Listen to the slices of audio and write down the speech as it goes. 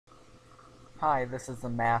Hi, this is the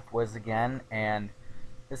Math Wiz again, and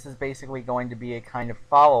this is basically going to be a kind of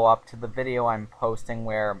follow-up to the video I'm posting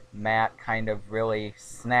where Matt kind of really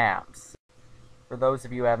snaps. For those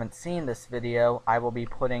of you who haven't seen this video, I will be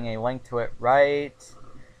putting a link to it right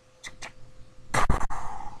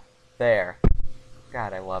there.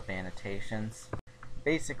 God, I love annotations.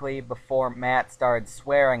 Basically, before Matt started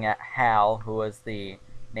swearing at Hal, who was the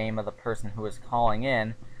name of the person who was calling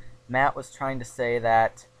in, Matt was trying to say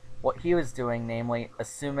that what he was doing, namely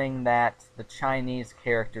assuming that the Chinese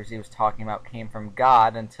characters he was talking about came from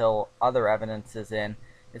God until other evidence is in,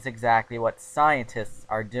 is exactly what scientists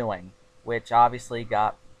are doing, which obviously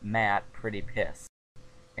got Matt pretty pissed.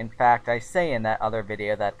 In fact, I say in that other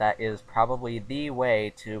video that that is probably the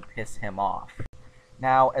way to piss him off.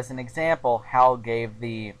 Now, as an example, Hal gave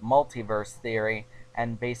the multiverse theory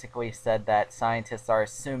and basically said that scientists are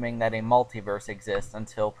assuming that a multiverse exists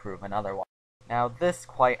until proven otherwise. Now, this,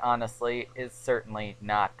 quite honestly, is certainly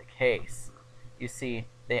not the case. You see,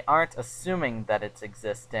 they aren't assuming that it's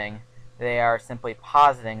existing, they are simply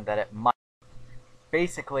positing that it might.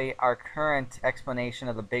 Basically, our current explanation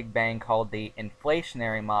of the Big Bang, called the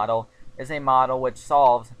inflationary model, is a model which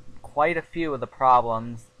solves quite a few of the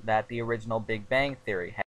problems that the original Big Bang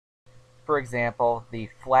theory had. For example, the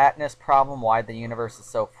flatness problem, why the universe is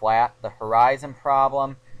so flat, the horizon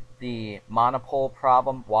problem, the monopole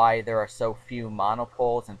problem, why there are so few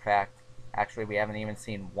monopoles. In fact, actually we haven't even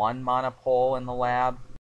seen one monopole in the lab.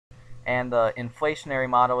 And the inflationary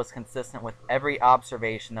model is consistent with every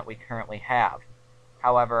observation that we currently have.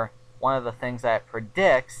 However, one of the things that it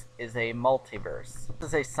predicts is a multiverse. This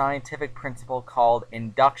is a scientific principle called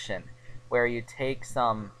induction, where you take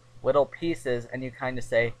some little pieces and you kind of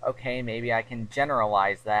say, okay, maybe I can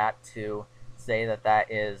generalize that to say that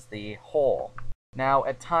that is the whole. Now,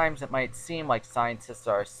 at times it might seem like scientists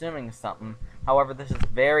are assuming something, however this is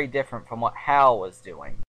very different from what Hal was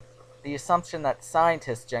doing. The assumption that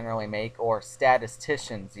scientists generally make, or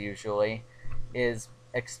statisticians usually, is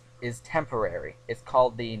temporary. It's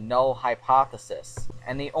called the null hypothesis.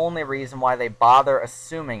 And the only reason why they bother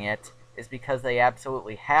assuming it is because they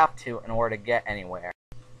absolutely have to in order to get anywhere.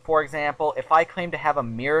 For example, if I claim to have a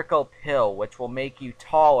miracle pill which will make you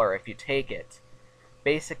taller if you take it,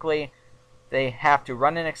 basically they have to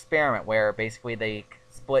run an experiment where basically they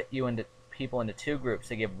split people into two groups.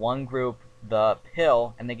 They give one group the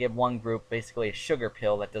pill, and they give one group basically a sugar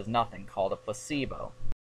pill that does nothing, called a placebo.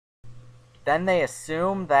 Then they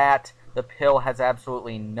assume that the pill has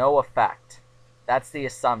absolutely no effect. That's the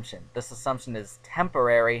assumption. This assumption is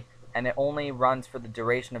temporary, and it only runs for the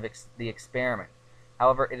duration of the experiment.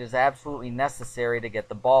 However, it is absolutely necessary to get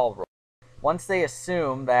the ball rolling. Once they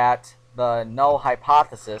assume that the null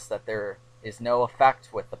hypothesis, that there is no effect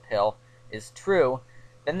with the pill, is true,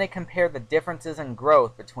 then they compare the differences in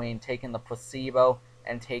growth between taking the placebo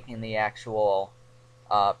and taking the actual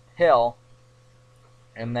pill,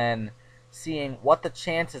 and then seeing what the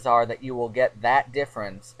chances are that you will get that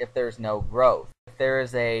difference if there's no growth. If there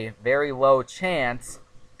is a very low chance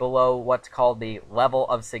below what's called the level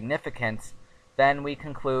of significance, then we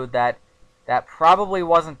conclude that that probably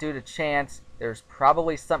wasn't due to chance. There's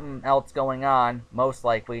probably something else going on, most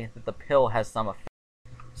likely that the pill has some effect.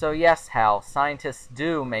 So yes, Hal, scientists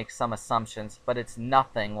do make some assumptions, but it's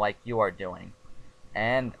nothing like you are doing.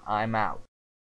 And I'm out.